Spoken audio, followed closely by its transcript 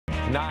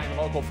9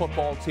 local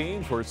football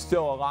teams were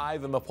still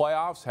alive in the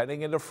playoffs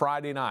heading into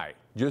Friday night.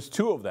 Just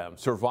 2 of them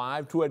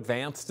survived to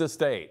advance to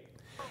state.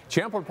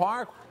 Champlin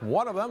Park,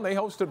 one of them, they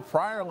hosted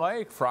Prior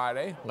Lake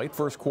Friday. Late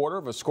first quarter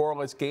of a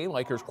scoreless game.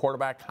 Lakers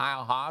quarterback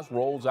Kyle Haas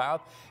rolls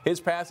out. His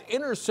pass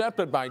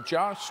intercepted by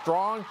Josh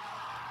Strong.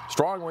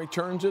 Strong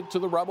returns it to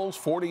the Rebels'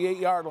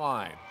 48-yard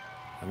line.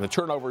 And the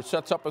turnover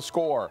sets up a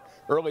score.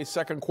 Early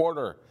second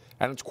quarter.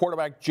 And it's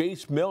quarterback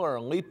Jace Miller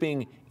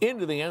leaping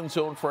into the end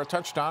zone for a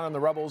touchdown, and the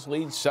Rebels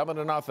lead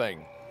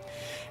 7-0.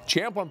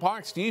 Champlin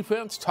Park's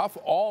defense tough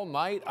all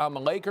night on the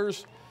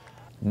Lakers.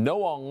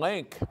 Noah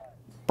Link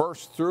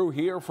burst through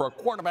here for a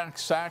quarterback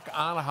sack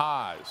on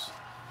Haas.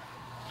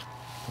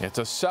 It's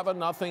a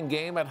 7-0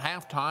 game at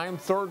halftime.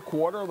 Third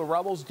quarter, the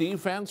Rebels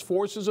defense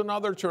forces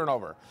another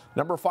turnover.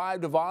 Number 5,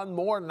 Devon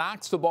Moore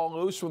knocks the ball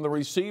loose from the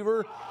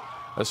receiver.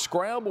 A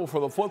scramble for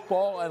the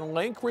football, and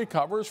Link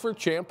recovers for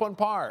Champlin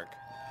Park.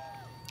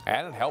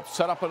 And it helps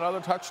set up another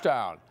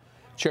touchdown.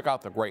 Check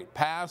out the great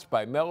pass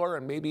by Miller,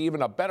 and maybe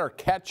even a better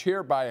catch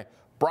here by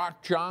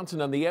Brock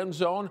Johnson in the end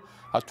zone.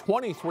 A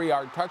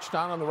 23-yard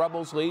touchdown, and the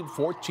Rebels lead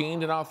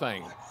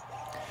 14-0.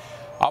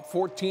 Up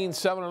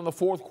 14-7 in the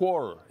fourth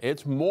quarter.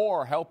 It's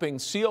Moore helping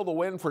seal the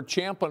win for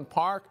Champlin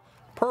Park.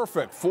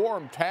 Perfect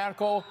form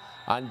tackle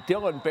on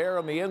Dylan Bear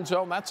in the end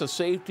zone. That's a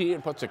safety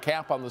and puts a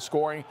cap on the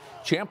scoring.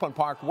 Champlin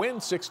Park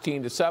wins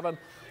 16-7,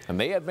 and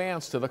they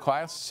advance to the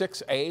Class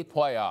 6A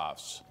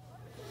playoffs.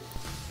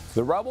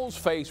 The Rebels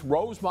face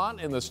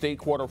Rosemount in the state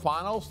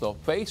quarterfinals. They'll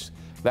face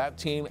that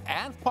team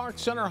at Park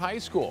Center High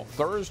School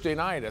Thursday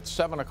night at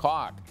 7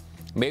 o'clock.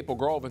 Maple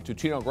Grove and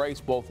Tutino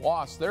Grace both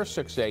lost their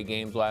 6A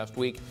games last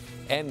week,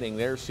 ending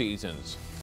their seasons.